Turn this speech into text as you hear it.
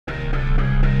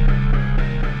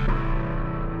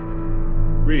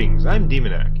Greetings, I'm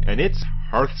Demonac, and it's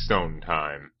Hearthstone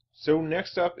time. So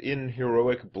next up in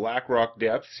heroic Blackrock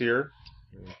Depths here,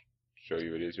 show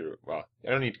you it is heroic. Well, I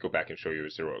don't need to go back and show you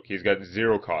it's heroic. He's got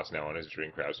 0 cost now on his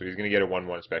Dream Crowd, so he's going to get a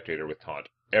 1/1 Spectator with Taunt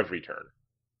every turn,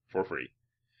 for free.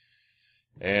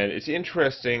 And it's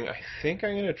interesting, I think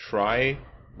I'm going to try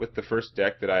with the first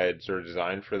deck that I had sort of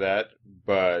designed for that,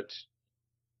 but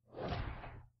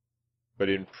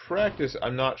in practice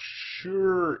I'm not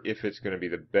sure if it's going to be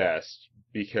the best,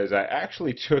 because I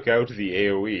actually took out the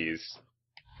AoEs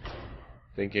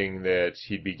thinking that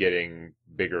he'd be getting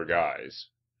bigger guys.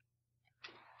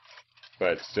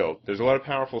 But still, there's a lot of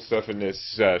powerful stuff in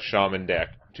this Shaman deck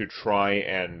to try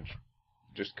and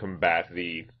just combat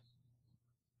the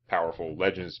powerful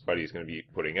Legends buddy's going to be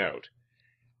putting out.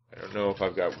 I don't know if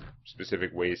I've got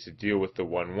specific ways to deal with the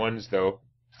 1/1s though.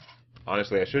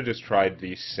 Honestly, I should have just tried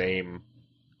the same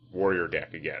Warrior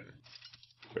deck again,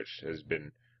 which has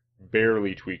been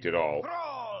barely tweaked at all.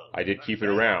 I did keep it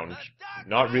around,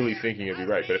 not really thinking it'd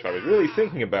be right, but if I was really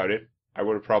thinking about it, I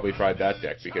would have probably tried that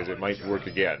deck, because it might work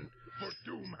again.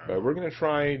 But we're going to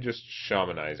try just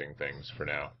shamanizing things for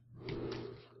now.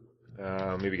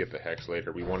 Maybe get the Hex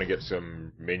later. We want to get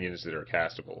some minions that are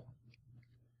castable.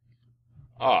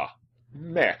 Ah,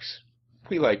 mechs.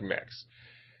 We like mechs.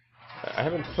 I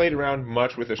haven't played around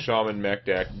much with a Shaman mech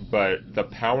deck, but the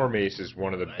Power Mace is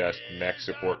one of the best mech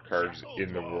support cards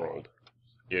in the world.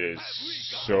 It is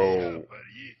so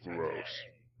gross.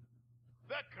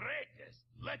 The greatest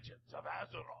legends of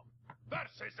Azeroth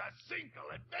versus a single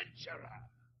adventurer.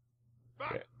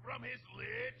 Back from his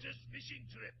latest fishing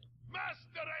trip,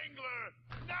 Master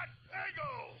Angler Nat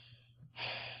Peggle.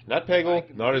 Nat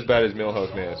Peggle, not as bad as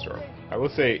Millhouse Manastorm. I will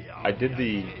say, I did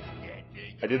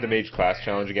the Mage Class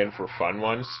Challenge again for fun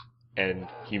once, and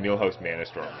he Millhouse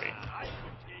Manastormed me.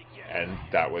 And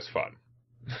that was fun.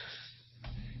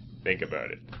 Think about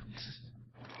it.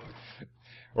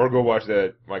 Or go watch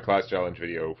my Class Challenge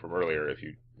video from earlier if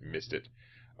you missed it.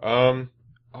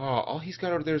 All he's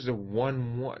got out there is a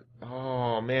 1/1.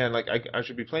 Oh, man, like, I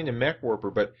should be playing the Mech Warper,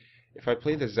 but if I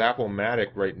play the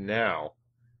Zap-O-Matic right now...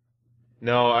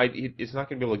 No, it's not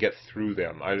going to be able to get through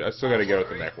them. I still got to get out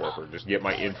the Mech Warper, just get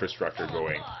my infrastructure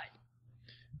going.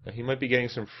 Now, he might be getting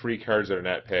some free cards out of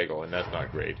Nat Peggle, and that's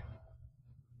not great.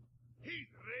 He's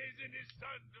raising his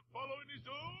son to follow in his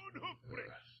own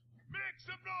hoofprints. Make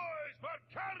some noise for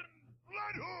Karn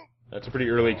Bloodhoof! That's a pretty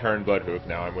early Karn Bloodhoof.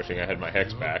 Now I'm wishing I had my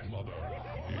Hex back.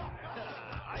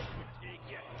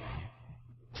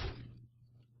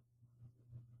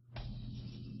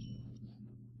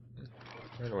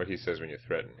 I don't know what he says when you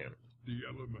threaten him. The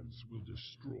elements will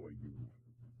destroy you.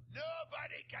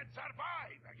 Nobody can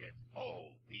survive against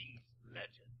all these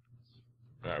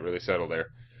legends. Really settle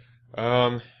there.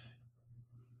 I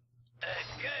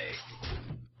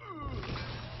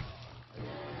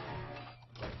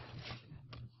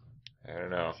don't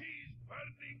know. She's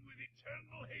burning with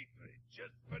eternal hatred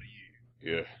just for you.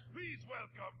 Yeah. Please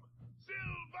welcome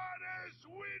Sylvanas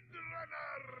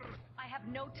Windrunner. I have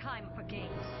no time for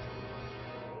games.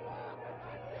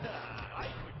 I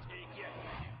could take you.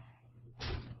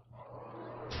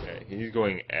 Okay, he's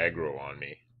going aggro on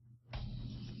me.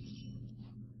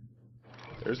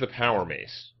 There's the Power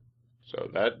Mace.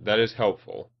 So that is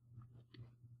helpful.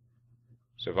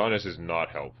 Sylvanas is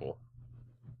not helpful.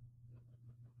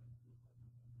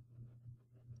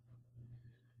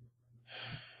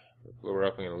 Lower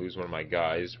up, I'm going to lose one of my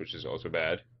guys, which is also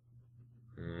bad.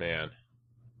 Man.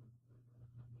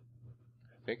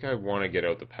 I think I want to get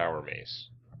out the Power Mace.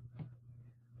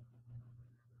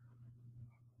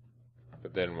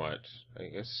 But then what? I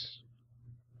guess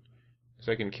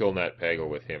I can kill Nat Peggle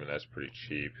with him, and that's pretty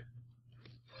cheap.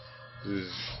 This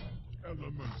is...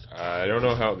 I don't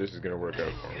know how this is going to work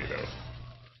out for me, though.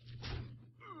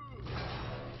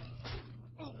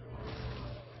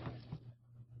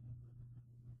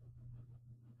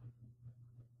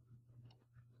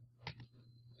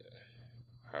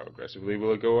 How aggressively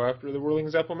will it go after the Whirling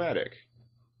Zap-O-Matic?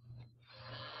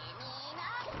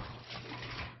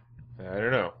 I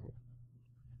don't know.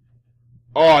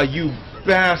 Oh, you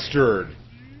bastard!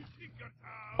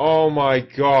 Oh my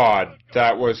god,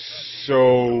 that was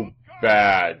so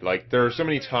bad. Like, there are so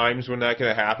many times when that could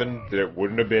have happened that it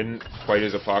wouldn't have been quite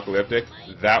as apocalyptic.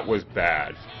 That was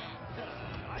bad.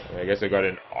 I guess I got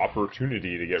an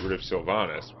opportunity to get rid of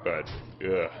Sylvanas, but,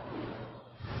 ugh.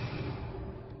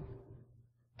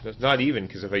 That's not even,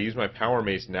 because if I use my Power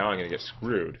Mace now, I'm going to get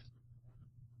screwed.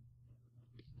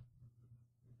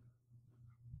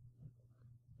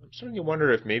 I'm starting to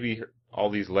wonder if maybe all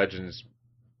these legends...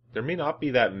 There may not be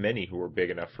that many who are big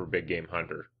enough for Big Game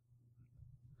Hunter.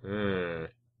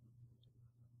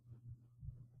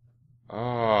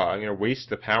 Ah, I'm gonna waste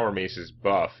the Power Mace's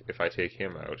buff if I take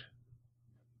him out.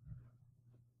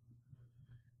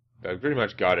 I've pretty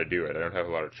much gotta do it. I don't have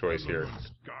a lot of choice here.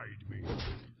 Elements guide me.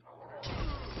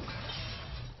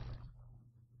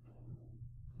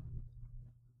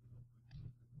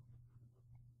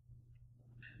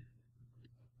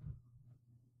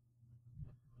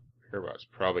 Herbot's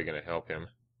probably gonna help him.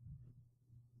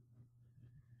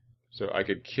 So I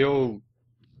could kill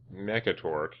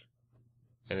Mechatork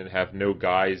and then have no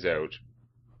guys out,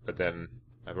 but then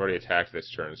I've already attacked this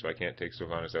turn, so I can't take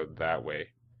Sylvanas out that way.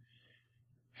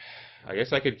 I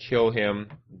guess I could kill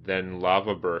him, then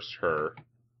Lava Burst her.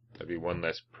 That'd be one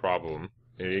less problem.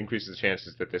 And it increases the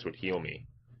chances that this would heal me.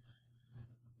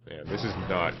 Man, this is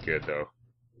not good, though.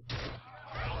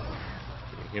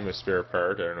 Giving him a spare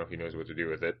part. I don't know if he knows what to do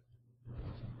with it.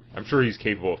 I'm sure he's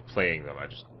capable of playing them.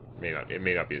 It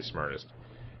may not be the smartest.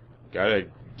 Gotta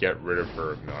get rid of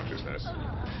her obnoxiousness.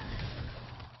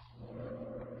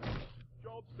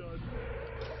 Job's done.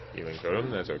 Healing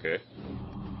totem, that's okay.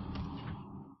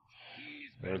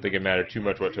 I don't think it mattered too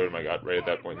much what totem I got right at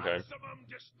that point in time.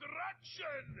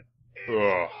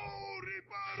 Ugh.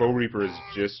 Foe Reaper is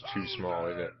just too small,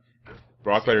 isn't it?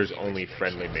 Rockbiter's only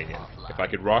friendly minion. If I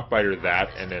could Rockbiter that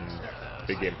and then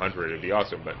Big Game Hunter it would be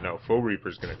awesome, but no, Foe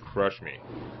Reaper's gonna crush me.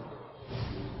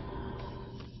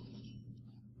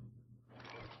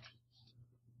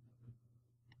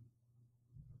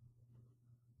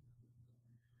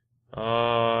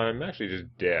 I'm actually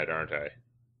just dead, aren't I?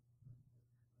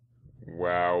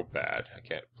 Wow, bad. I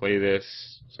can't play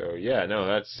this. So yeah, no,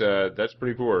 that's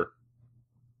pretty poor.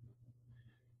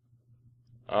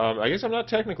 I guess I'm not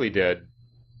technically dead.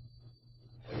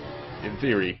 In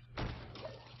theory.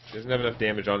 He doesn't have enough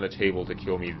damage on the table to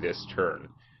kill me this turn.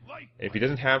 And if he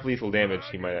doesn't have lethal damage,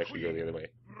 he might actually go the other way.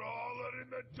 Brawler in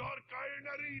the dark iron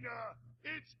arena.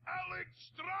 It's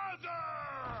Alex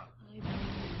Straza!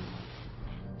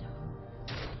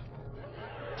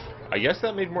 I guess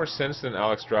that made more sense than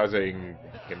Alex Strazing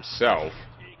himself,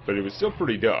 but it was still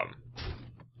pretty dumb.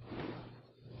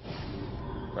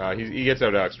 He gets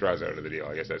out Alex Straza out of the deal.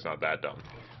 I guess that's not that dumb.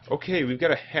 Okay, we've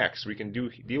got a Hex. We can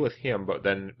deal with him, but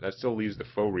then that still leaves the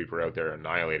Foe Reaper out there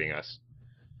annihilating us.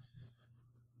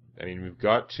 I mean, we've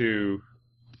got to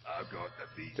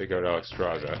take out Alex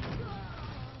Straza.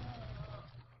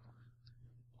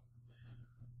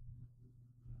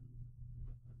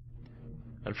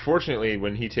 Unfortunately,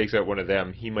 when he takes out one of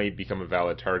them, he might become a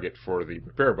valid target for the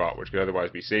repair bot, which could otherwise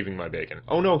be saving my bacon.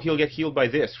 Oh no, he'll get healed by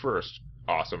this first.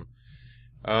 Awesome.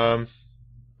 Should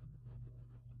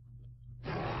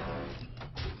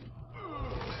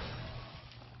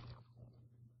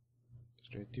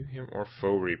I do him or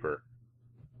Foe Reaper?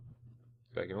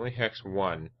 If I can only hex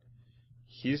one,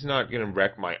 he's not going to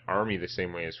wreck my army the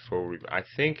same way as Foe Reaper. I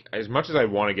think, as much as I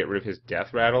want to get rid of his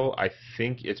Death Rattle, I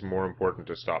think it's more important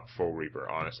to stop Foe Reaper,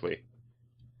 honestly.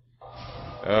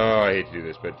 Oh, I hate to do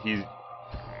this, but he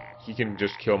can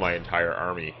just kill my entire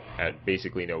army at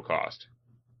basically no cost.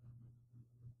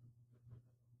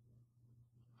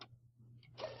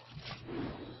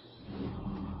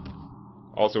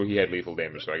 Also, he had lethal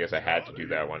damage, so I guess I had to do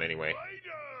that one anyway.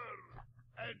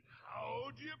 And how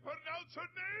do you pronounce her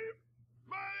name?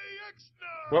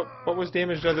 What was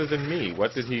damaged other than me?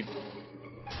 What did he...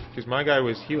 Because my guy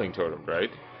was healing totem, right?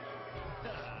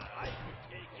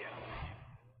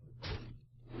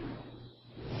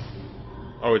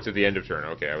 Oh, it's at the end of turn.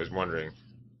 Okay, I was wondering.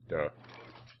 Duh.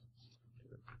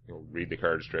 You'll read the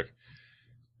cards trick.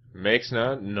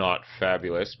 Mexna, not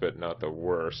fabulous, but not the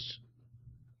worst.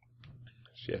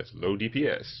 She has low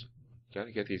DPS.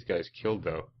 Gotta get these guys killed,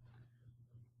 though.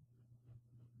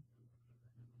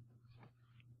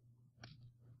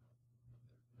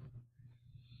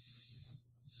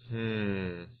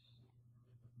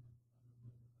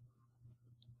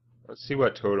 Let's see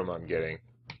what totem I'm getting.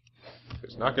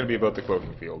 It's not going to be about the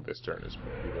Cloaking Field this turn. It's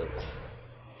going to be about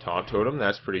Taunt Totem.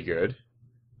 That's pretty good.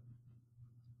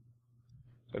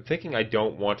 I'm thinking I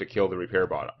don't want to kill the Repair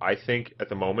Bot. I think, at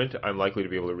the moment, I'm likely to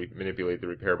be able to manipulate the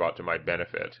Repair Bot to my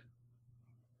benefit.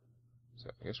 So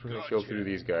I guess we're going to kill through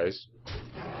these guys.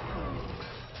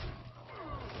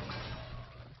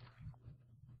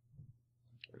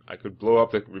 I could blow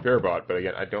up the Repair Bot, but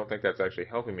again, I don't think that's actually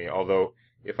helping me. Although,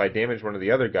 if I damage one of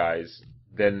the other guys,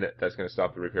 then that's going to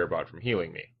stop the Repair Bot from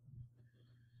healing me.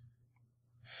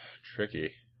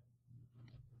 Tricky.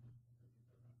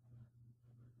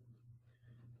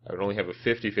 I would only have a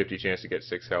 50-50 chance to get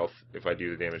 6 health if I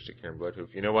do the damage to Karen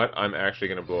Bloodhoof. You know what? I'm actually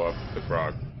going to blow up the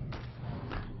frog.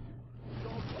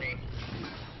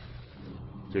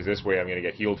 Because this way I'm going to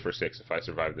get healed for 6 if I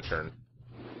survive the turn.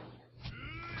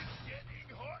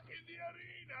 Getting hot in the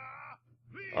arena.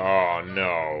 Oh,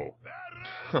 no.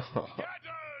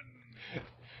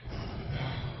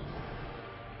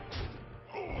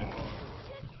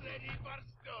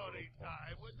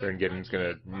 Baron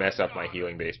gonna mess up my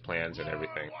healing-based plans and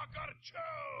everything.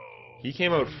 He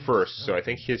came out first, so I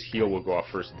think his heal will go off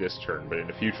first this turn, but in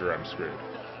the future I'm screwed.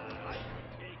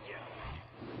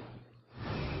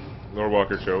 Lord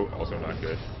Walker Cho, also not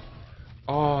good.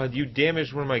 Oh, you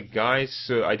damaged one of my guys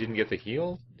so I didn't get the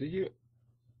heal? Did you?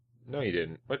 No, you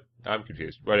didn't. What? I'm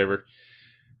confused. Whatever.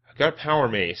 I got a power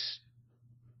mace,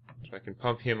 so I can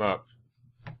pump him up.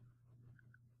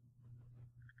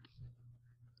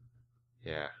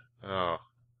 Yeah. Oh.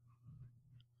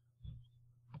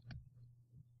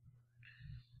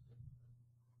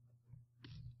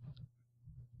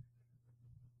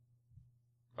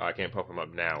 Well, I can't pump him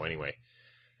up now, anyway.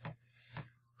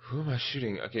 Who am I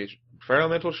shooting? Okay, Fire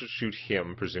Elemental should shoot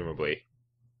him, presumably.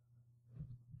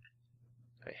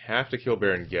 I have to kill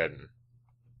Baron Geddon.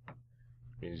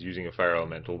 Means using a Fire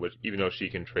Elemental, which even though she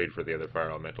can trade for the other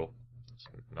Fire Elemental, it's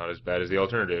not as bad as the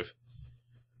alternative.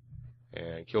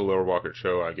 And kill Lord Walker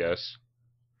Cho, I guess.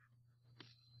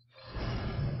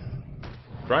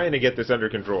 Trying to get this under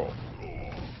control.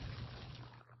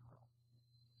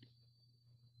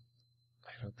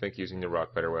 I don't think using the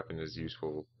rock biter weapon is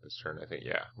useful this turn. I think,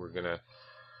 yeah, we're gonna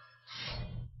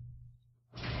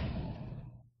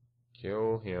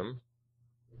kill him.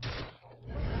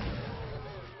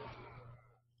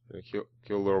 Gonna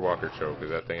kill Lord Walker Cho, because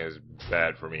that thing is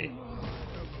bad for me.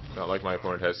 Not like my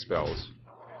opponent has spells.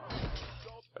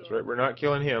 That's right, we're not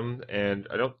killing him, and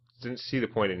I didn't see the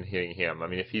point in hitting him. I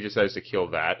mean, if he decides to kill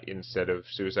that instead of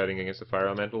suiciding against the Fire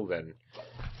Elemental, then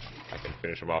I can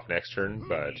finish him off next turn,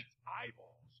 but...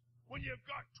 When you've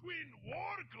got twin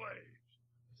warglaives,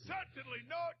 certainly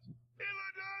not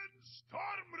Illidan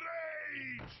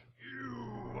Stormrage.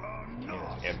 You are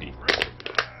not empty.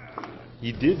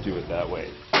 He did do it that way.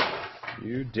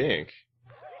 You dink.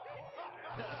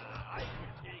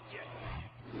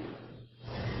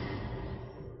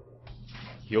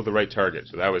 Healed the right target,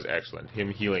 so that was excellent.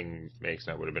 Him healing makes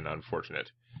that would have been unfortunate.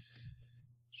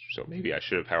 So maybe I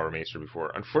should have Power Maced her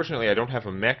before. Unfortunately, I don't have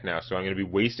a mech now, so I'm going to be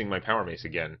wasting my Power Mace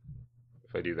again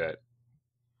if I do that.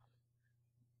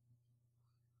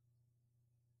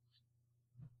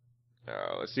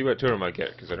 Let's see what totem I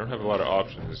get, because I don't have a lot of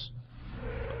options.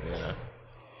 Yeah.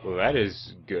 Well, that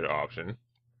is a good option.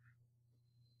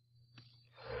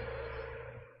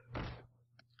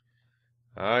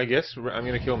 I guess I'm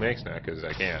going to kill Mace now, because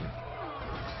I can.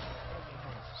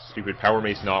 Stupid Power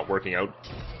Mace not working out.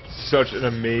 Such an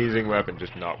amazing weapon,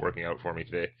 just not working out for me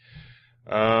today.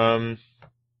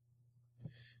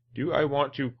 Do I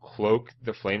want to cloak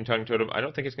the Flame Tongue Totem? I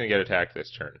don't think it's going to get attacked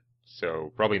this turn,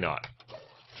 so probably not.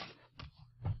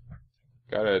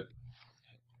 Gotta...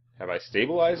 Have I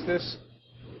stabilized this?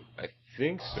 I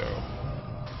think so.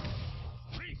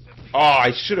 Oh,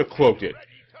 I should have cloaked it.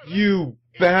 You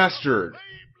bastard!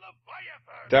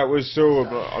 That was so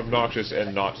obnoxious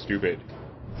and not stupid.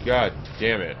 God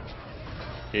damn it.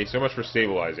 Okay, so much for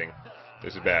stabilizing.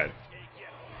 This is bad.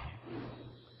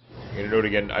 I'm going to note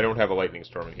again, I don't have a Lightning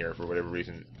Storm in here for whatever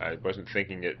reason. I wasn't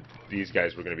thinking that these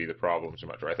guys were going to be the problem so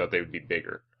much, or I thought they would be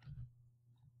bigger.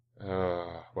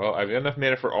 Well, I've got enough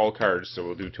mana for all cards, so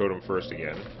we'll do Totem first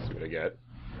again. See what I get.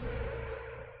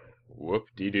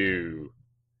 Whoop-de-doo.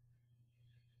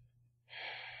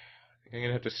 I think I'm going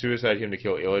to have to suicide him to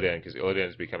kill Illidan, because Illidan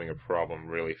is becoming a problem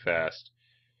really fast.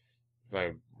 If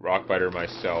I Rock Biter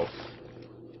myself...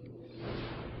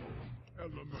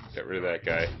 Get rid of that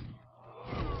guy.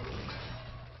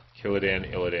 Killidan,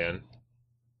 Illidan.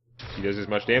 He does as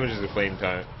much damage as the Flame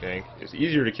Tank. It's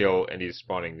easier to kill, and he's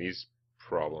spawning these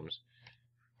problems.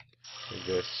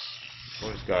 This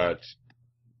one's got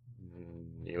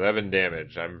 11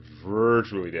 damage. I'm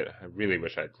virtually dead. I really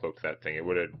wish I'd cloaked that thing. It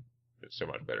would have been so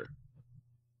much better.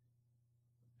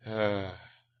 There's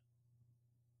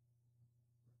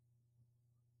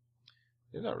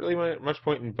not really much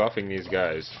point in buffing these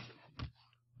guys.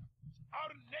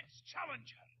 Our next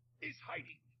challenger is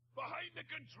hiding behind the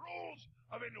controls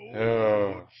of an old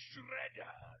shredder.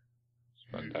 It's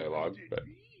fun dialogue, but...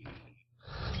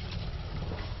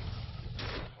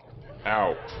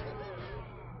 Ow.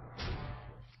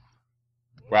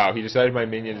 Wow, he decided my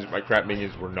crap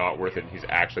minions were not worth it, and he's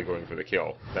actually going for the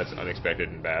kill. That's unexpected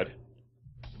and bad.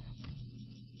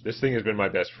 This thing has been my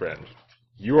best friend.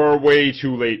 You are way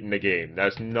too late in the game.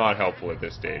 That's not helpful at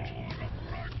this stage.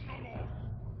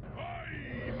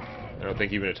 I don't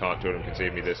think even a taunt totem can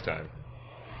save me this time.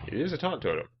 It is a taunt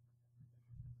totem.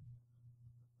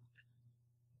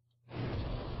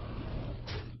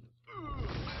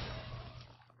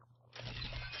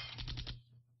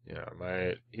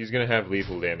 Yeah, he's gonna have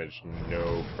lethal damage,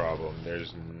 no problem.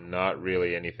 There's not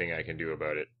really anything I can do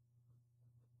about it.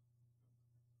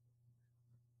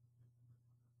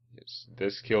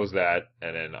 This kills that,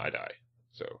 and then I die.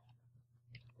 So,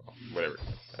 well, whatever.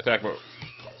 Attack mode.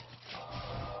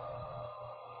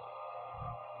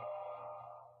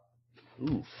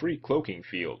 Ooh, free cloaking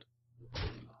field.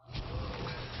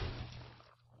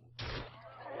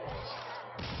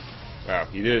 Wow,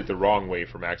 he did it the wrong way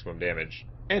for maximum damage.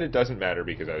 And it doesn't matter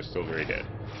because I was still very dead.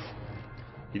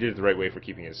 He did it the right way for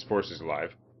keeping his forces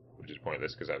alive, which is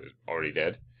pointless because I was already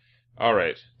dead.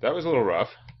 Alright, that was a little rough.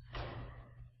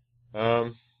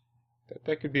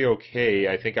 That could be okay.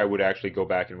 I think I would actually go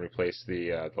back and replace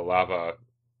the lava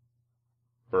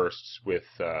bursts with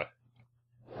the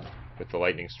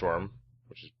lightning storm,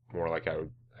 which is more like how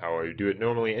I would do it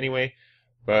normally anyway.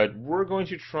 But we're going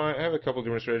to try. I have a couple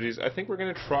different strategies. I think we're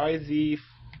going to try the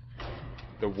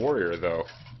warrior though,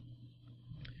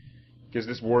 because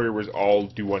this warrior was all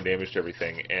do 1 damage to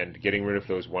everything, and getting rid of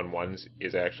those 1/1s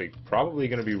is actually probably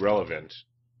going to be relevant.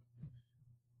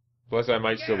 Plus, I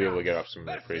might still be able to get off some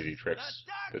of the crazy tricks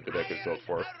that the deck is built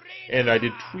for. And I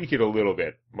did tweak it a little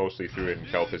bit, mostly threw in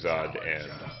Kel'Thuzad, and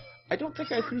I don't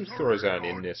think I threw Thorazan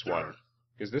in this one,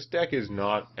 because this deck is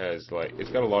not as, like,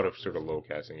 it's got a lot of sort of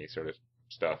low-casting-y sort of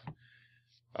stuff.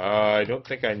 I don't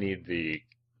think I need the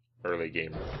early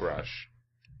game Crush,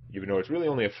 even though it's really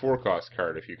only a 4-cost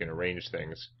card if you can arrange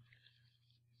things.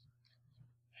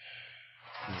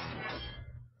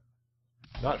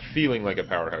 Not feeling like a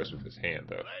powerhouse with this hand,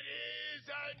 though.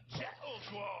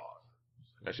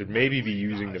 I should maybe be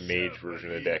using the mage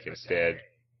version of the deck instead.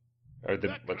 Or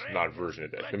not version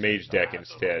of the deck, the mage deck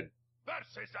instead.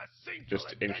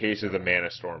 Just in case of the mana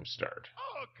storms start.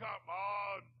 Oh, come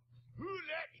on. Who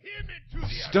let him into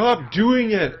the Stop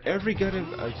doing it! Every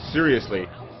goddamn... seriously.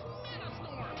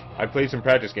 I played some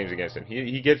practice games against him.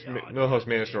 He gets Millhouse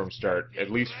Mana Storm start at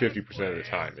least 50% of the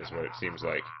time, is what it seems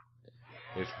like.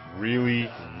 It's really,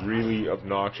 really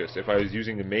obnoxious. If I was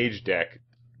using the mage deck,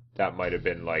 that might have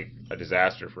been, like, a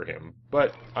disaster for him.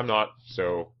 But I'm not,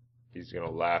 so he's going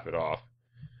to laugh it off.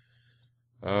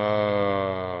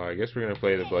 I guess we're going to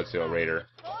play the Bloodsail Raider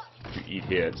to eat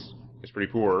hits. It's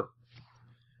pretty poor.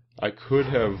 I could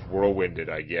have Whirlwinded,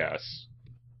 I guess.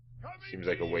 Seems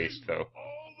like a waste, though.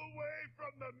 All the way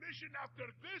from the mission after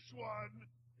this one,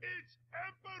 it's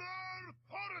Emperor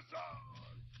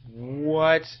Horizon!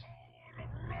 What?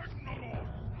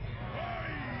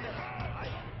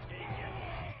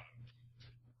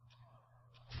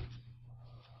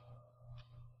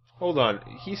 Hold on.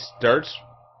 He starts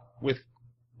with...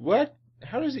 What?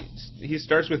 How does he... He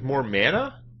starts with more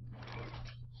mana?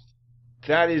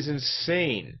 That is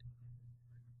insane.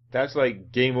 That's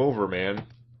like game over, man.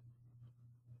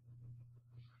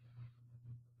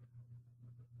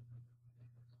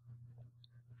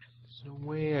 There's no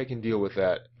way I can deal with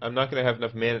that. I'm not going to have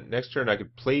enough mana. Next turn I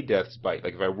could play Death's Bite.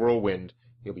 Like if I Whirlwind,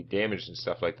 he'll be damaged and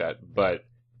stuff like that. But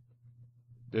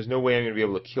there's no way I'm going to be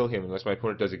able to kill him unless my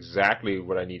opponent does exactly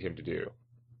what I need him to do.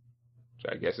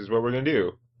 Which I guess is what we're going to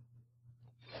do.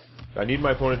 I need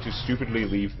my opponent to stupidly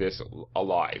leave this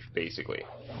alive, basically.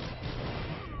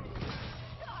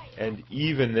 And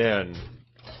even then,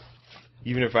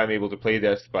 even if I'm able to play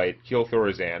Death's Bite, kill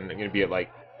Thorazan, I'm going to be at like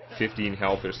 15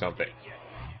 health or something.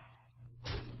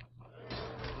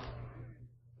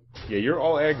 Yeah, you're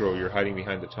all aggro, you're hiding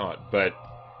behind the taunt, but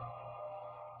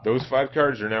those 5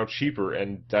 cards are now cheaper,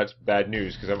 and that's bad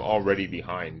news, because I'm already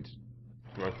behind.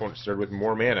 My opponent started with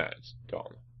more mana. It's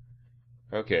dumb.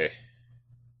 Okay.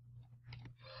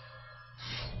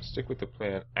 Stick with the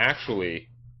plan. Actually...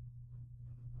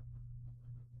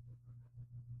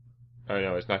 Oh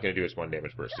no, it's not going to do its 1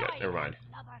 damage burst yet. Never mind.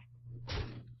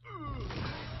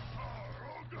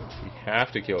 We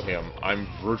have to kill him. I'm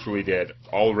virtually dead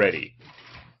already.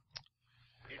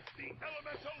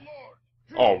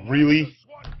 Oh, really?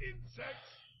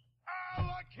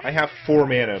 I have 4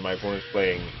 mana and my opponent's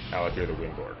playing Alakir the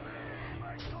Windlord.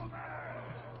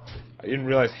 I didn't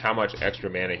realize how much extra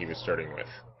mana he was starting with.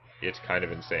 It's kind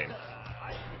of insane.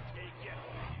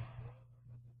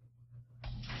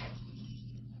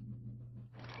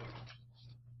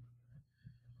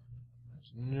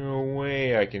 No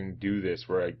way I can do this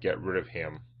where I get rid of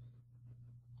him.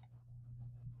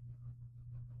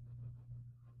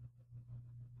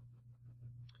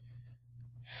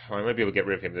 Oh, I might be able to get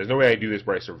rid of him. There's no way I do this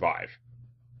where I survive.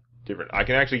 Different. I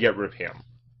can actually get rid of him.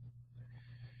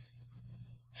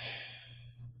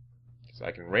 So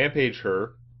I can rampage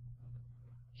her,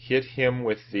 hit him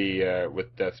with the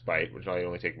with Death's Bite, which I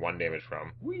only take 1 damage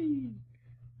from. Whee!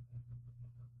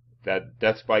 that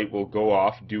Death Bite will go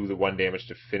off, do the 1 damage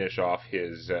to finish off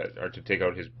his, or to take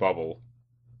out his bubble.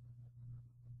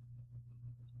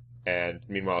 And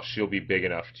meanwhile, she'll be big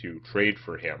enough to trade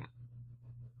for him.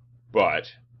 But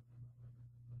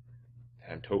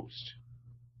I'm toast.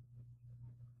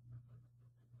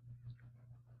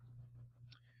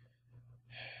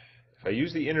 If I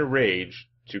use the Inner Rage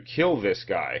to kill this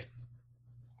guy,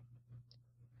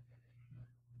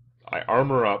 I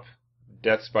armor up,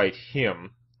 Death Spite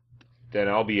him, then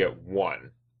I'll be at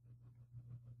 1.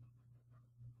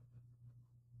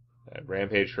 And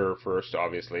Rampage her first,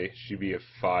 obviously. She'd be a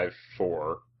 5-4.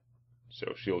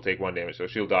 So she'll take 1 damage. So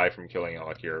she'll die from killing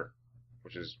Alakir,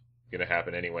 which is going to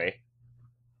happen anyway.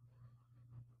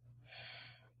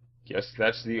 Guess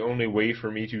that's the only way for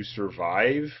me to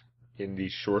survive in the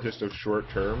shortest of short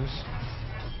terms.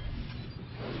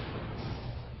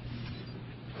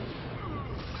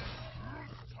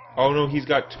 Oh no, he's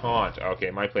got taunt.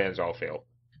 Okay, my plans all fail.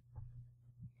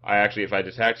 If I'd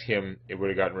attacked him, it would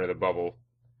have gotten rid of the bubble.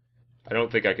 I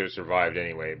don't think I could have survived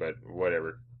anyway, but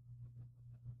whatever.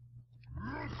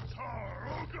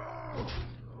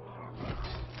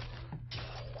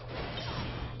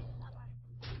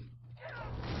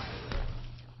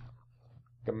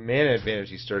 The mana advantage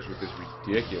he starts with is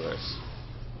ridiculous.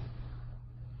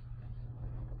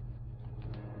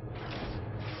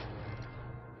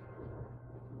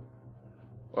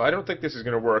 Well, I don't think this is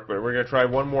going to work, but we're going to try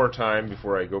one more time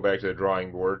before I go back to the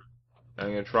drawing board.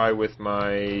 I'm going to try with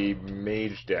my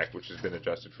mage deck, which has been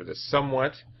adjusted for this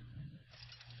somewhat.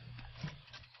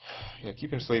 Yeah,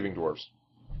 keep enslaving dwarves.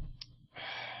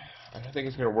 I don't think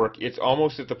it's going to work. It's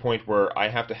almost at the point where I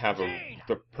have to have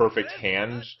the perfect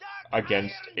hand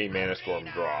against a Mana Storm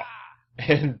draw.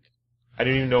 And I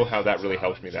don't even know how that really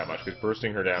helps me that much, because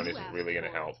bursting her down isn't really going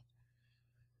to help.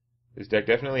 This deck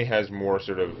definitely has more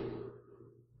sort of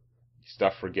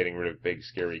stuff for getting rid of big,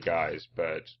 scary guys,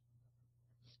 but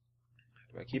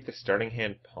do I keep the starting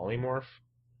hand Polymorph?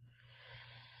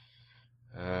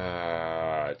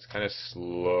 It's kind of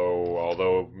slow,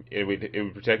 although it would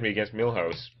protect me against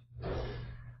Millhouse.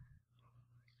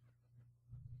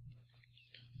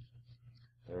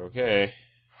 Okay.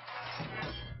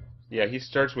 Yeah, he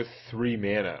starts with 3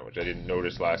 mana, which I didn't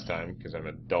notice last time because I'm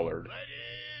a dullard.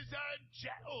 Ladies and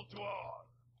gentlemen,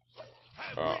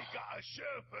 have we got a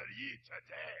show for you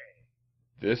today?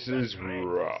 This is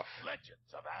rough.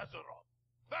 Legends of Azeroth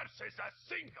versus a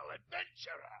single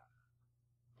adventurer.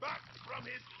 Back from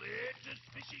his latest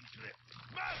fishing trip,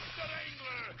 Master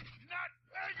Angler, Nat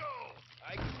Peggle.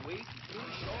 I can wait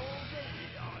through all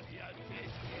day on your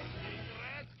fish getting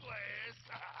restless.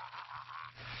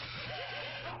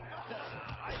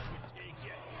 I could take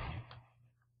it.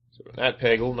 So Nat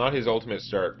Peggle, not his ultimate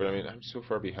start, but I mean, I'm so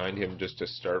far behind him just to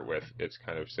start with. It's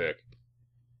kind of sick.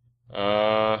 Do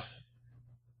I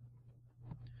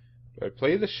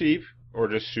play the sheep or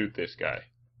just shoot this guy?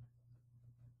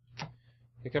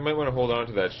 I think I might want to hold on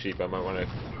to that sheep. I might want to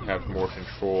have more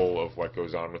control of what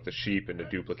goes on with the sheep and to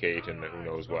duplicate and who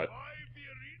knows what.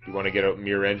 You want to get out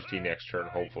Mirror Entity next turn,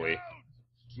 hopefully.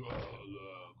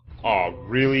 Oh,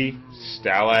 really?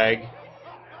 Stalag?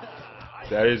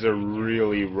 That is a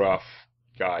really rough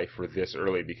guy for this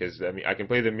early because, I mean, I can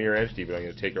play the Mirror Entity, but I'm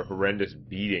going to take a horrendous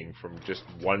beating from just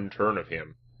 1 turn of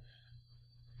him.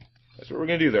 That's what we're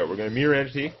going to do, though. We're going to Mirror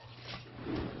Entity.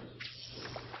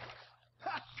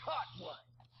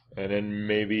 And then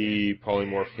maybe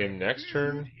polymorph him next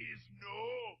turn. Is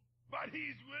no, but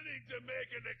he's willing to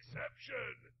make an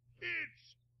exception.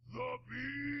 It's the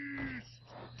beast.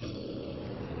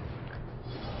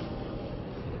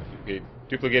 Okay,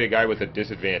 duplicate a guy with a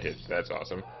disadvantage. That's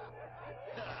awesome.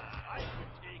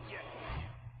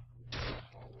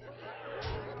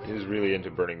 He is really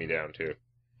into burning me down, too.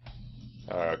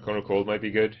 Cone of Cold might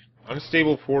be good.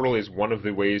 Unstable Portal is one of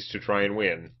the ways to try and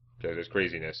win, because there's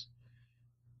craziness.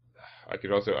 I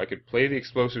could play the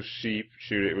Explosive Sheep,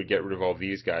 shoot it, would get rid of all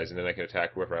these guys, and then I can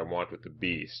attack whoever I want with the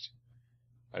Beast.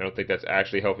 I don't think that's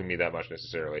actually helping me that much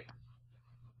necessarily.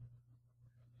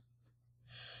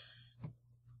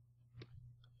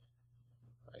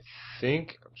 I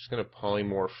think I'm just going to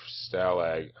polymorph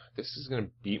Stalag. This is going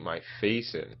to beat my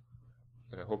face in.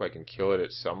 And I hope I can kill it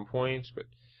at some point, but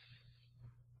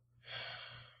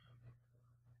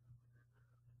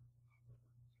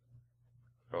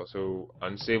also,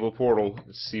 Unstable Portal,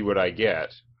 let's see what I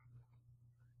get.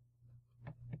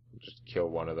 Just kill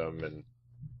one of them and...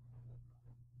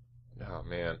 Oh,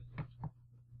 man.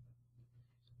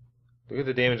 Look at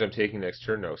the damage I'm taking next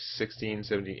turn, though. 16,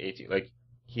 17, 18. Like,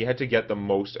 he had to get the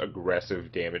most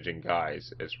aggressive, damaging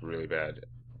guys. It's really bad.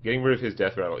 Getting rid of his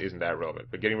Death Rattle isn't that relevant,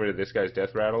 but getting rid of this guy's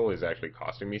Death Rattle is actually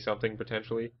costing me something,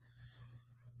 potentially.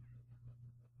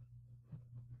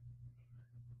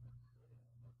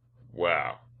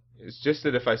 Wow. It's just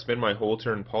that if I spend my whole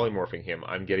turn polymorphing him,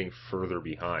 I'm getting further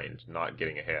behind, not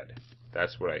getting ahead.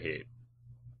 That's what I hate.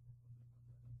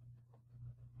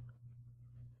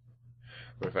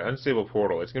 But if I unstable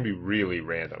portal, it's going to be really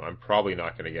random. I'm probably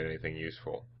not going to get anything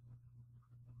useful.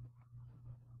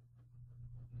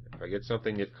 If I get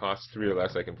something that costs 3 or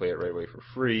less, I can play it right away for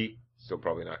free. Still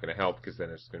probably not going to help, because then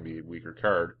it's going to be a weaker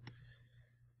card.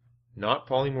 Not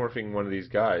polymorphing one of these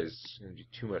guys is going to do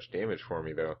too much damage for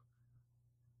me, though.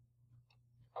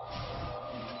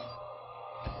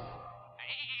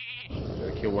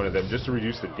 Gotta kill one of them just to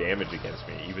reduce the damage against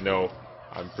me, even though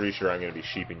I'm pretty sure I'm going to be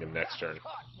sheeping them next turn.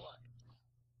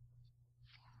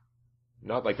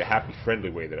 Not like the happy,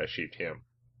 friendly way that I sheeped him.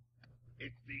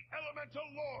 It's the elemental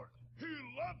lord who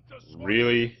loved to swallow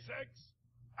Really? insects.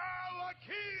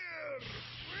 Alakir!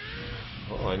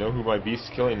 Well, I know who my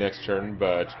beast's killing next turn,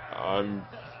 but I'm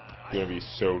going to be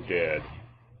so dead.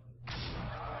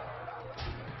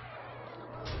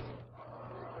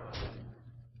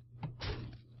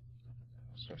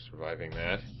 So surviving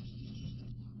that.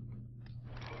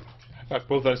 I thought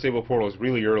both unstable portals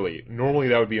really early. Normally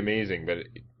that would be amazing, but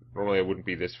normally I wouldn't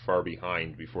be this far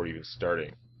behind before even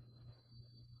starting.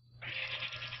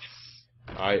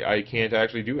 I can't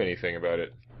actually do anything about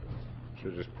it.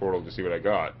 Should have just portaled to see what I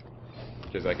got.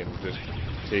 Because I can just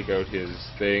take out his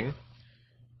thing.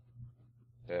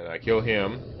 And I kill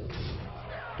him.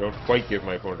 Don't quite give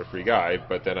my opponent a free guy,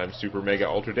 but then I'm super mega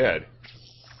ultra dead.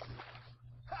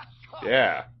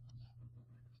 Yeah.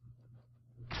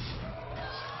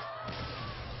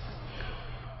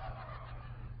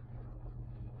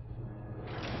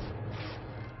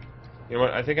 You know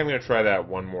what, I think I'm going to try that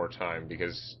one more time,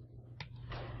 because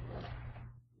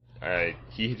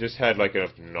he just had like an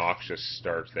obnoxious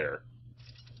start there.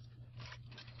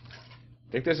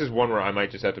 I think this is one where I might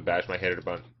just have to bash my head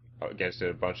against it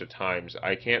a bunch of times.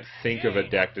 I can't think of a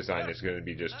deck design that's going to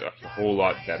be just a whole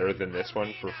lot better than this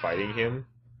one for fighting him.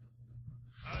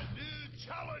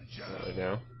 Right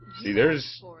now. See,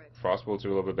 there's Frostbolts are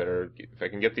a little bit better. If I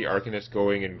can get the Arcanist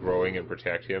going and growing and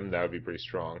protect him, that would be pretty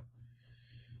strong.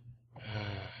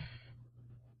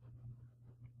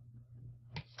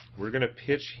 We're going to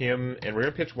pitch him, and we're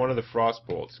going to pitch one of the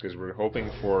Frostbolts, because we're hoping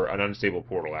for an unstable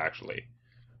portal, actually.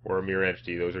 Or a mirror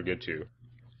entity, those are good too.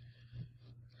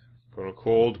 Going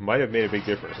cold might have made a big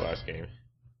difference last game.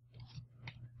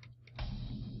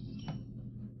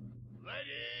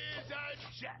 Ladies and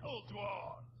gentlemen,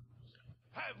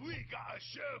 have we got a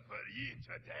show for you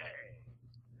today?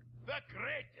 The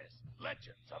greatest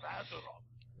legends of Azeroth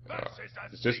versus a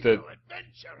It's just single that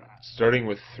adventurer. starting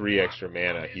with 3 extra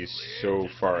mana, he's so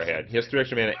far ahead. He has 3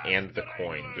 extra mana and the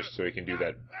coin, just so he can do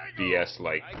that BS,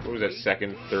 like, what was that,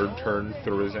 second, third turn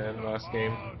Thurizan last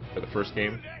game? For the first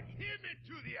game? Let him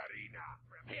into the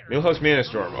arena. Millhouse Mana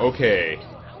Storm, okay.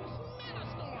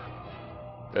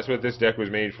 That's what this deck was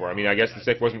made for. I mean, I guess this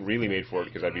deck wasn't really made for it,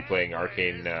 because I'd be playing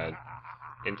Arcane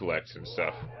Intellects and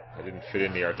stuff. I didn't fit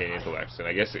in the Arcane Intellects, and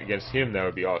I guess against him that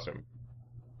would be awesome.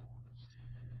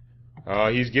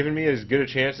 He's given me as good a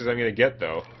chance as I'm going to get,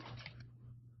 though.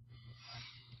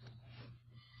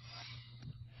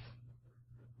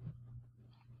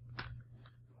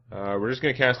 We're just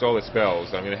going to cast all the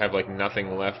spells. I'm going to have, like,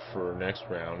 nothing left for next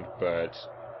round, but...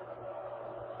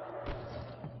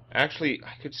 Actually,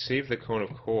 I could save the Cone of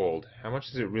Cold. How much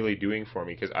is it really doing for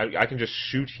me? Because I can just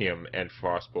shoot him and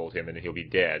Frostbolt him, and he'll be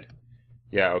dead.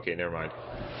 Yeah, okay, never mind.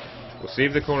 We'll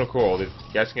save the Cone of Cold.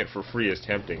 Guessing it for free is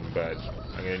tempting, but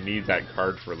I'm going to need that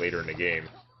card for later in the game.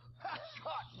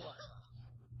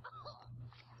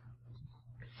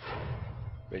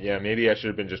 But yeah, maybe I should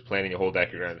have been just planning a whole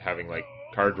deck around having, like,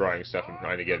 card drawing stuff and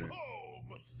trying to get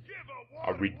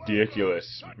a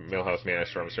ridiculous Millhouse Mana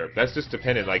Storm start. That's just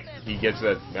dependent, like, he gets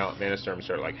that Mana Storm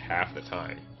start, like, half the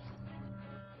time.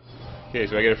 Okay,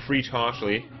 so I get a free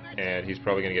Toshly, and he's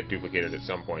probably going to get duplicated at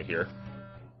some point here.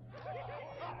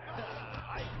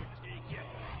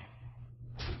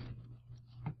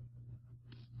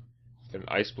 An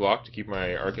Ice Block to keep my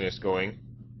Arcanist going.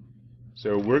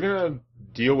 So we're going to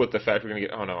deal with the fact we're going to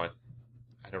get... Oh no, I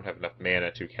don't have enough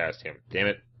mana to cast him. Damn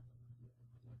it.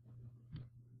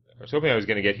 I was hoping I was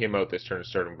going to get him out this turn and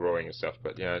start him growing and stuff,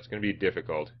 but yeah, it's going to be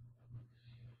difficult.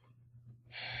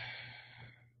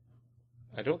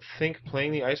 I don't think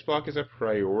playing the Ice Block is a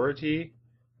priority.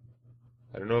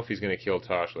 I don't know if he's going to kill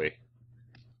Toshly.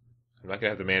 I'm not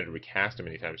going to have the mana to recast him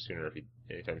anytime soon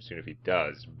if he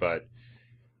does, but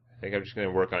I think I'm just going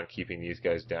to work on keeping these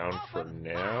guys down for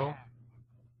now.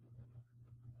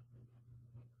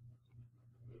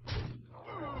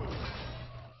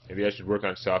 Maybe I should work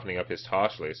on softening up his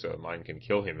Toshly so mine can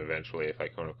kill him eventually if I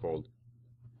Cone of Cold.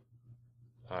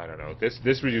 I don't know.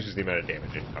 This reduces the amount of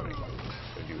damage incoming. I'm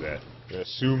gonna do that. I'm gonna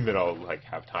assume that I'll like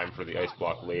have time for the ice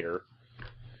block later.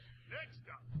 Next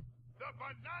up, the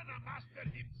Banana Master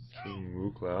himself, King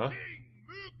Mukla. King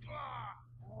Mukla.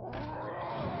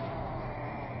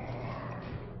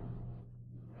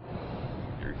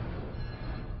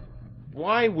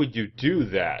 Why would you do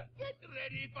that? Get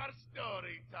ready for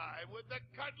story time with the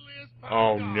cuddliest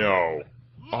Oh paragon. no.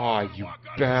 Aw, you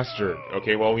bastard.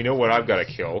 Okay, well, we know what I've got to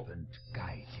kill.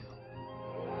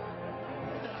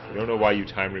 We don't know why you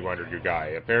time rewinded your guy.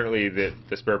 Apparently, the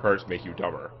spare parts make you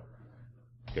dumber.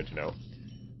 Good to know.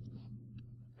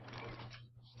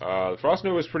 The Frost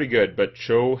Nova is pretty good, but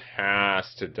Cho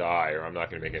has to die, or I'm not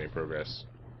going to make any progress.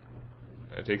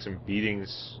 I take some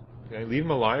beatings. Can I leave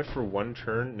him alive for one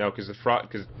turn? No, because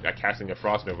casting a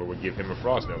Frost Nova would give him a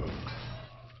Frost Nova.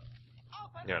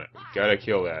 Yeah, gotta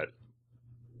kill that.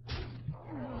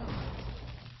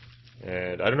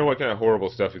 And I don't know what kind of horrible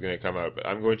stuff is going to come out, but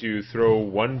I'm going to throw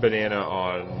one banana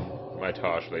on my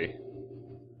Toshli.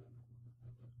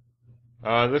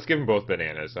 Let's give him both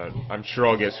bananas. I'm sure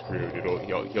I'll get screwed.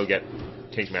 He'll get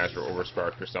Tankmaster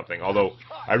Oversparked or something. Although,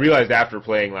 I realized after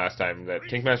playing last time that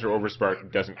Tankmaster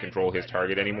Oversparked doesn't control his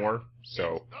target anymore,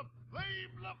 so...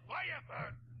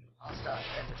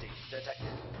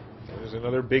 There's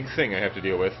another big thing I have to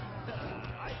deal with.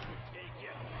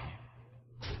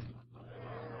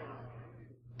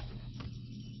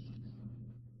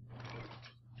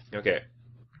 Okay.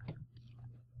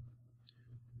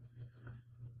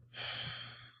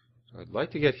 I'd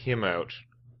like to get him out.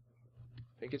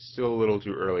 I think it's still a little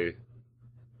too early.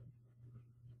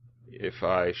 If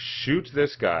I shoot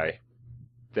this guy,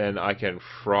 then I can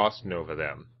Frost Nova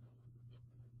them.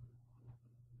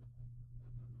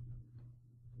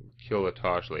 Kill the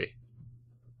Toshli.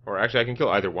 Or actually, I can kill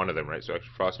either one of them, right? So I can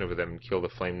Frost Nova them and kill the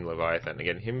Flame Leviathan.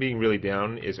 Again, him being really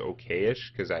down is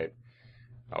okay-ish, because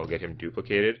I'll get him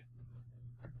duplicated.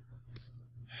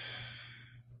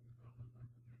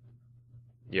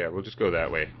 Yeah, we'll just go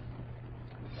that way.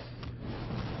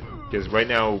 Because right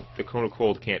now, the Cone of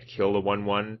Cold can't kill the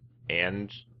 1/1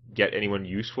 and get anyone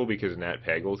useful because Nat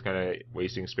Pagel's kind of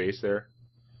wasting space there.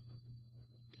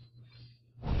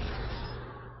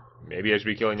 Maybe I should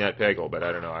be killing Nat Pagel, but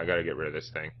I don't know. I gotta get rid of this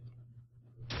thing.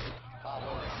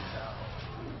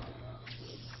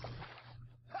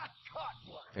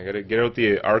 I gotta get out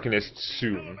the Arcanist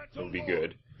soon. That would be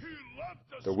good.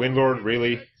 The Windlord,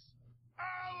 really?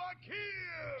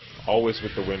 Always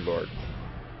with the Windlord.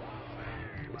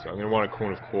 So I'm gonna want a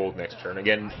Cone of Cold next turn.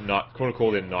 Again, not Cone of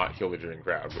Cold and not kill the Jeering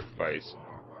Crowd with Vice.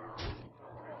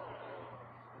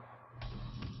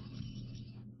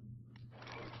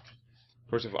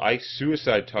 Of course, if I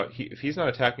suicide if he's not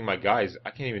attacking my guys,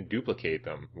 I can't even duplicate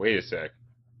them. Wait a sec.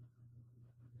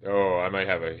 Oh, I might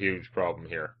have a huge problem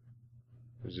here.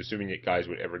 I was assuming that guys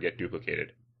would ever get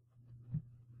duplicated.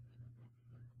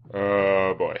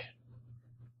 Oh boy.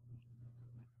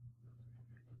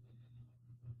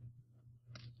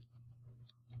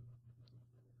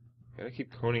 Gotta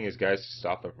keep coning his guys to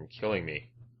stop them from killing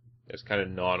me. That's kind of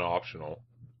non-optional.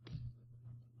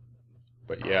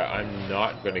 But yeah, I'm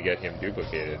not going to get him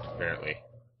duplicated, apparently.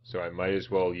 So I might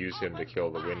as well use him to kill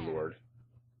the Windlord.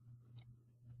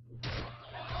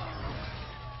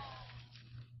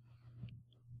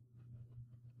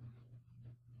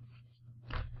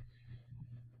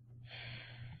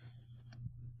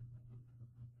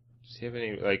 Does he have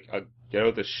any, like, I'll get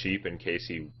out the sheep in case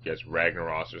he gets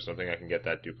Ragnaros or something. I can get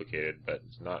that duplicated, but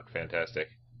it's not fantastic.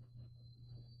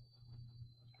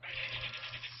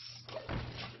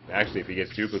 Actually, if he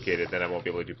gets duplicated, then I won't be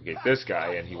able to duplicate this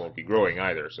guy, and he won't be growing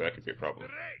either, so that could be a problem.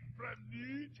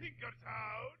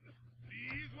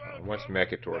 What's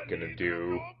Mekator gonna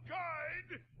do?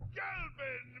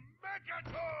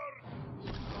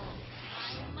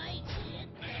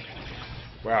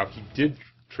 Wow, he did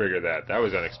trigger that. That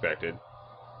was unexpected.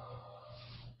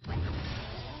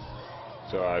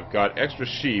 So I've got extra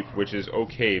sheep, which is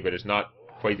okay, but it's not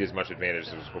quite as much advantage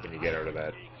as I was hoping to get out of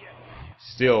that.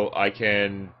 Still, I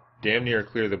can damn near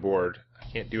clear the board. I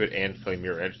can't do it and play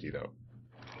Mirror Entity, though.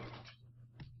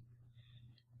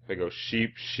 If I go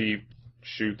sheep, sheep,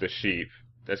 shoot the sheep,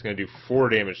 that's going to do 4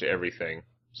 damage to everything.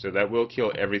 So that will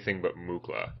kill everything but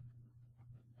Mukla.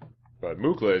 But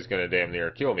Mukla is going to damn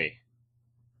near kill me.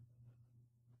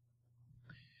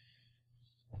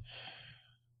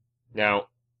 Now,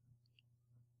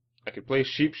 I could play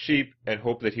sheep, sheep, and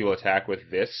hope that he will attack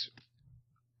with this.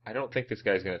 I don't think this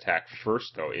guy's going to attack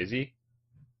first, though, is he?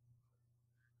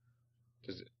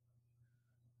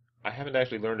 I haven't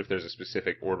actually learned if there's a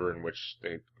specific order in which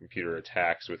the computer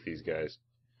attacks with these guys.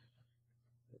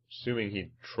 Assuming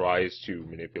he tries to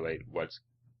manipulate what's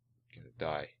Gonna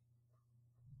die.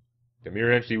 The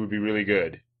mirror entity would be really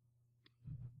good.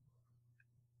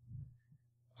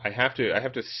 I have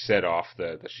to set off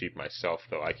the sheep myself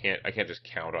though. I can't just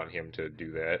count on him to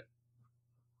do that.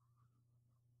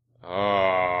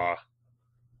 Ah.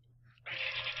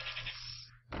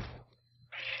 I'm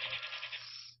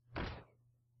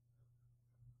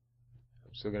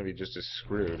still gonna be just as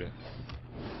screwed.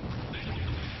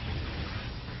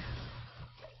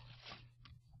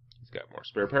 He's got more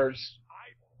spare parts.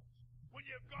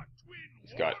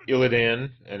 He's got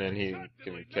Illidan, and then he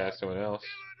can cast someone else.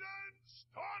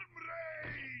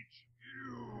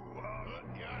 Put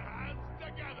your hands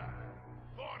together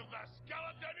for the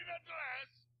skeleton in a dress,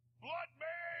 Blood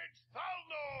Mage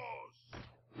Thalnos!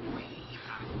 We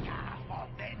hunger for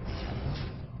vengeance.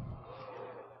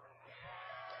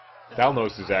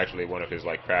 Thalnos is actually one of his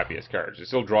like crappiest cards. It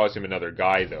still draws him another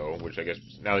guy though, which I guess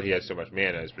now that he has so much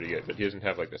mana is pretty good. But he doesn't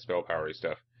have like the spell powery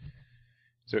stuff.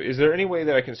 So is there any way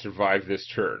that I can survive this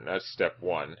turn? That's step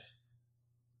one.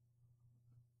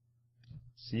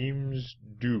 Seems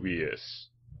dubious.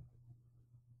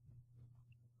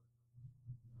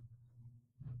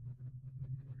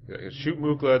 Shoot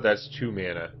Mukla, that's 2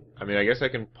 mana. I mean, I guess I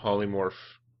can polymorph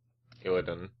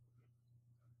Illidan.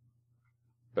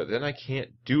 But then I can't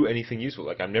do anything useful.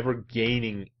 Like, I'm never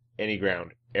gaining any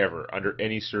ground, ever, under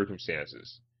any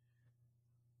circumstances.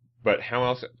 But how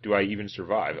else do I even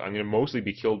survive? I'm going to mostly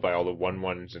be killed by all the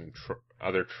 1/1s and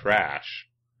other trash.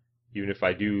 Even if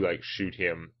I do, like, shoot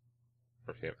him.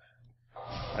 Or him.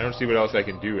 I don't see what else I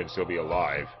can do and still be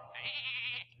alive.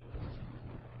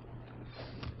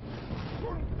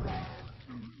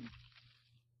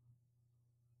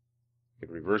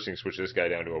 Could reversing switch this guy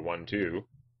down to a 1/2.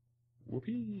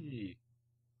 Whoopee!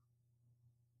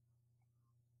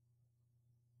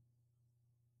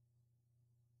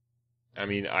 I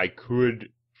mean, I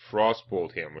could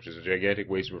Frostbolt him, which is a gigantic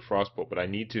waste of a Frostbolt, but I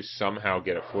need to somehow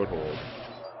get a foothold.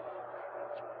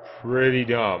 Pretty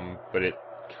dumb, but it...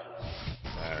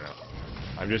 I don't know.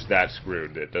 I'm just that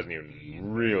screwed that it doesn't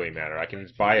even really matter. I can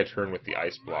buy a turn with the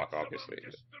ice block, obviously.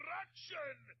 But...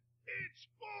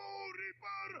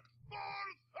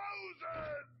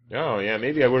 Oh, yeah,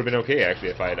 maybe I would have been okay, actually,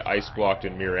 if I had ice blocked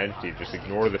and mirror entity. Just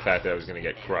ignore the fact that I was going to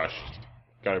get crushed.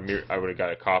 I would have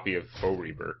got a copy of Foe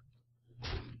Reaper.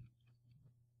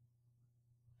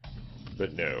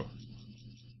 But no.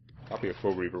 Copy of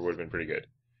Foe Reaper would have been pretty good.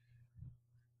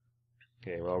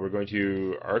 Okay, well, we're going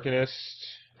to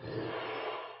Arcanist,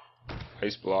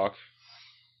 Ice Block.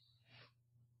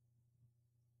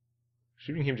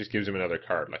 Shooting him just gives him another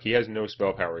card. Like, he has no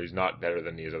spell power. He's not better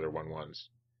than these other 1/1s.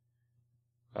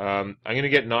 I'm going to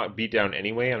get not beat down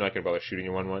anyway. I'm not going to bother shooting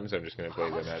your 1/1s. I'm just going to play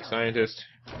the Mad Scientist.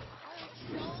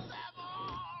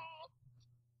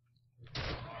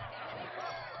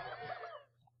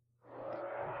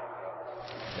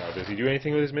 Now, does he do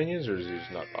anything with his minions, or does he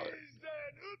just not bother?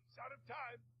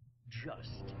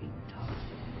 Just in time.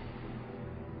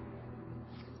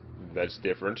 That's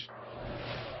different.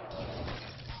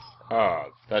 Ah,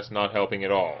 that's not helping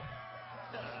at all.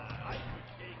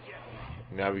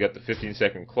 Now we've got the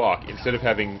 15-second clock. Instead of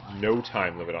having no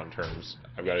time limit on turns,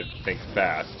 I've got to think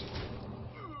fast.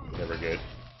 Never good.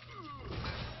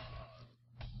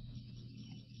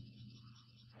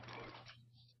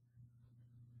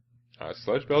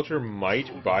 Sludge Belcher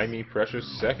might buy me precious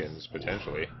seconds,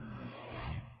 potentially.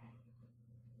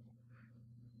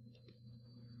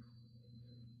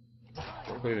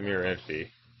 Don't play the Mirror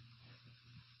Entity.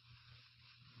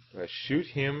 If I shoot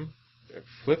him...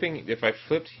 If I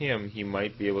flipped him, he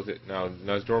might be able to... No,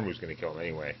 Nozdormu's going to kill him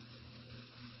anyway.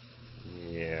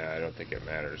 Yeah, I don't think it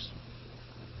matters.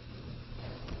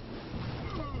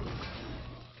 It's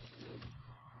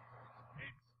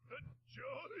the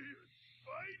giant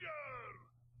spider!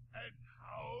 And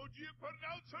how do you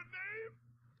pronounce her name?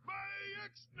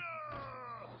 Maexna!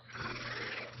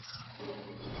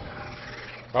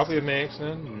 Copy of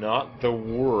Maexna, not the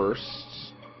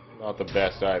worst. Not the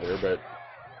best either, but...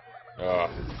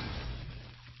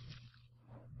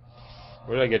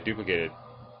 Where did I get duplicated?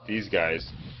 These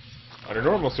guys. Under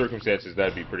normal circumstances,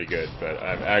 that'd be pretty good, but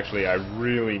I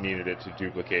really needed it to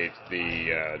duplicate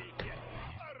the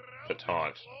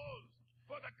taunt.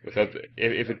 Without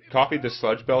if it copied the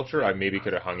Sludge Belcher, I maybe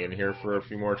could have hung in here for a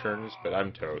few more turns, but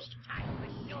I'm toast.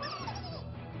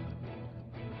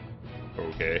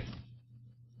 Okay.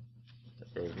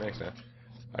 There goes next now.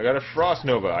 I got a Frost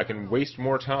Nova. I can waste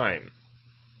more time.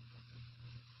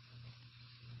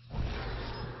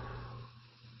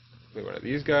 Play one of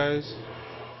these guys.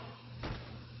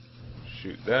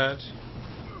 Shoot that.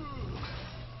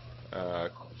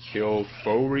 kill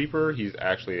Foe Reaper, he's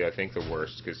actually, I think, the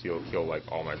worst, because he'll kill, like,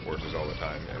 all my forces all the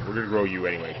time. And we're gonna grow you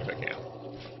anyway, because I can.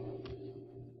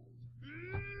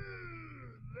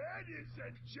 Ladies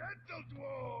and gentle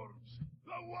dwarves,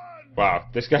 the one. Wow,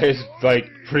 this guy is, like,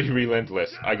 pretty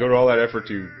relentless. I go to all that effort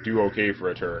to do okay for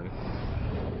a turn.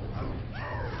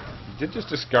 He did just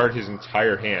discard his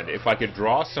entire hand. If I could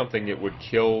draw something, it would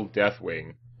kill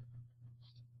Deathwing.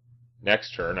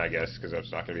 Next turn, I guess, because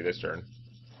it's not going to be this turn.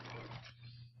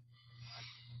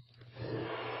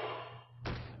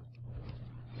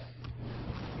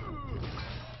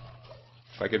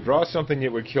 If I could draw something,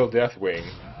 it would kill Deathwing.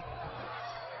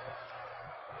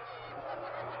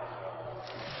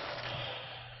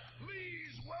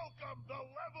 Please welcome the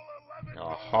level 11.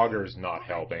 Oh, Hogger's not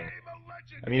helping.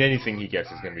 I mean, anything he gets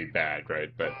is going to be bad, right?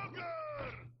 But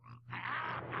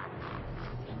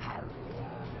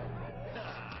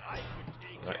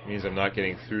that means I'm not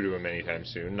getting through to him anytime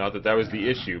soon. Not that that was the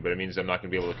issue, but it means I'm not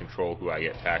going to be able to control who I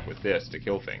attack with this to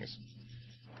kill things.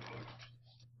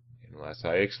 Unless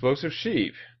I Explosive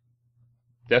Sheep.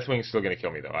 Deathwing's still going to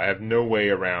kill me, though. I have no way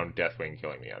around Deathwing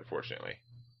killing me, unfortunately.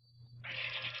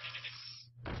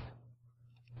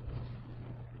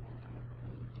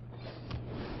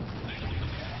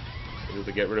 Able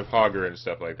to get rid of Hogger and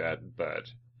stuff like that, but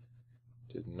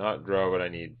did not draw what I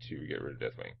need to get rid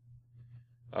of Deathwing.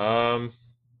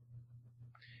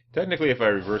 Technically, if I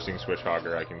reversing switch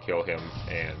Hogger, I can kill him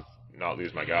and not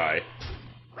lose my guy.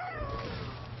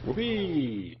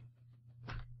 Whoopee!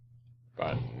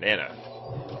 Banana.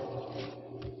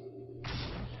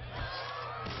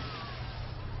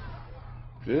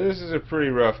 This is a pretty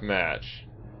rough match.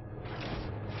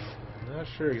 Not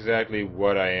sure exactly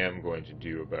what I am going to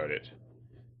do about it.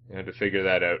 I have to figure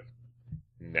that out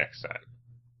next time.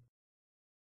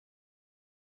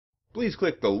 Please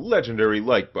click the legendary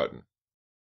like button.